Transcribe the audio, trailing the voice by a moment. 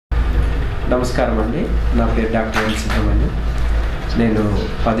నమస్కారం అండి. నా పేరు డాక్టర్ నamburi సుబ్రహ్మణ్యం. నేను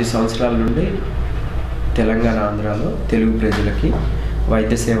 10 సంవత్సరాల నుండి తెలంగాణ ఆంధ్రాలో తెలుగు ప్రజలకి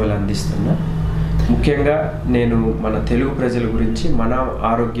వైద్య సేవలు అందిస్తున్నా. ముఖ్యంగా నేను మన తెలుగు ప్రజల గురించి మన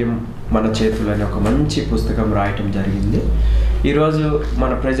ఆరోగ్యం మన చేతులు అనే ఒక మంచి పుస్తకం రాయటం జరిగింది. ఈరోజు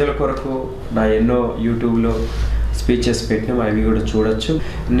మన ప్రజల కొరకు నా ఎన్నో యూట్యూబ్లో స్పీచెస్ పెట్టినాం, అవి కూడా చూడొచ్చు.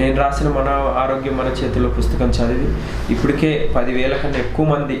 నేను రాసిన మన ఆరోగ్యం మన చేతిలో పుస్తకం చదివి ఇప్పటికే 10,000 కన్నా ఎక్కువ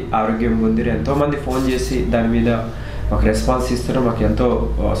మంది ఆరోగ్యం పొందిరు. ఎంతోమంది ఫోన్ చేసి దాని మీద మాకు రెస్పాన్స్ ఇస్తారు. మాకు ఎంతో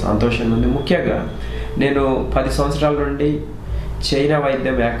సంతోషంగా ఉంది. ముఖ్యంగా నేను 10 సంవత్సరాల నుండి చైనా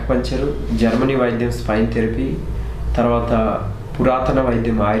వైద్యం యాక్యుపంక్చర్, జర్మనీ వైద్యం స్పైన్ థెరపీ, తర్వాత పురాతన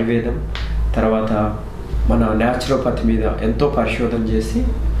వైద్యం ఆయుర్వేదం, తర్వాత మన న్యాచురోపతి మీద ఎంతో పరిశోధన చేసి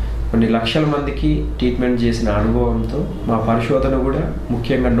కొన్ని లక్షల మందికి ట్రీట్మెంట్ చేసిన అనుభవంతో మా పరిశోధన కూడా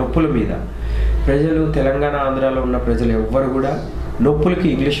ముఖ్యంగా నొప్పుల మీద ప్రజలు తెలంగాణ ఆంధ్రాలో ఉన్న ప్రజలు ఎవ్వరు కూడా నొప్పులకి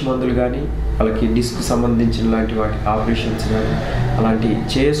ఇంగ్లీష్ మందులు కానీ వాళ్ళకి డిస్క్ సంబంధించిన లాంటి వాటి ఆపరేషన్స్ కానీ అలాంటివి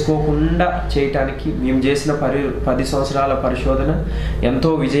చేసుకోకుండా చేయటానికి మేము చేసిన 10 సంవత్సరాల పరిశోధన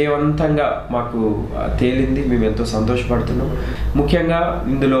ఎంతో విజయవంతంగా మాకు తేలింది. మేము ఎంతో సంతోషపడుతున్నాం. ముఖ్యంగా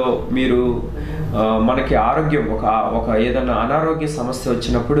ఇందులో మీరు మనకి ఆరోగ్యం ఒక ఏదైనా అనారోగ్య సమస్య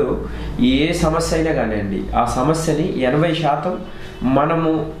వచ్చినప్పుడు ఏ సమస్య అయినా కానివ్వండి, ఆ సమస్యని 80%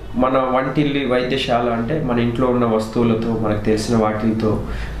 మనము మన వంటిల్లి వైద్యశాల అంటే మన ఇంట్లో ఉన్న వస్తువులతో మనకు తెలిసిన వాటితో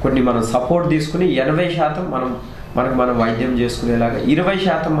కొన్ని మనం సపోర్ట్ తీసుకుని 80% మనం వైద్యం చేసుకునేలాగా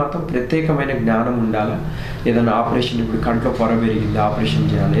 20% మాత్రం ప్రత్యేకమైన జ్ఞానం ఉండాలి. ఏదైనా ఆపరేషన్, ఇప్పుడు కంట్లో పొర పెరిగింది, ఆపరేషన్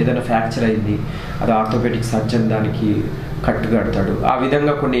చేయాలి. ఏదైనా ఫ్రాక్చర్ అయింది, అది ఆర్థోపెడిక్ సర్జన్ దానికి కట్టుకడతాడు. ఆ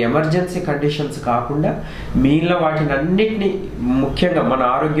విధంగా కొన్ని ఎమర్జెన్సీ కండిషన్స్ కాకుండా మిగిలిన వాటిని అన్నిటినీ ముఖ్యంగా మన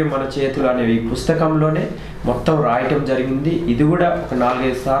ఆరోగ్యం మన చేతులు అనేవి ఈ పుస్తకంలోనే మొత్తం రాయటం జరిగింది. ఇది కూడా ఒక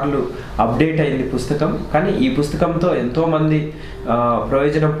 4-5 సార్లు అప్డేట్ అయింది పుస్తకం. కానీ ఈ పుస్తకంతో ఎంతోమంది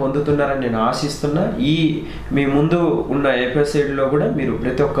ప్రయోజనం పొందుతున్నారని నేను ఆశిస్తున్నా. మీ ముందు ఉన్న ఎపిసోడ్లో కూడా మీరు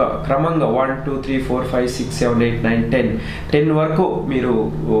ప్రతి ఒక్క క్రమంగా 1, 2, 3, 4, 5, 6, 7, 8, 9, 10 వరకు మీరు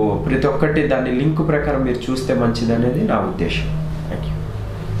ప్రతి ఒక్కటి దాని లింక్ ప్రకారం మీరు చూస్తే మంచిది అనేది నా ఉద్దేశం. Thank you.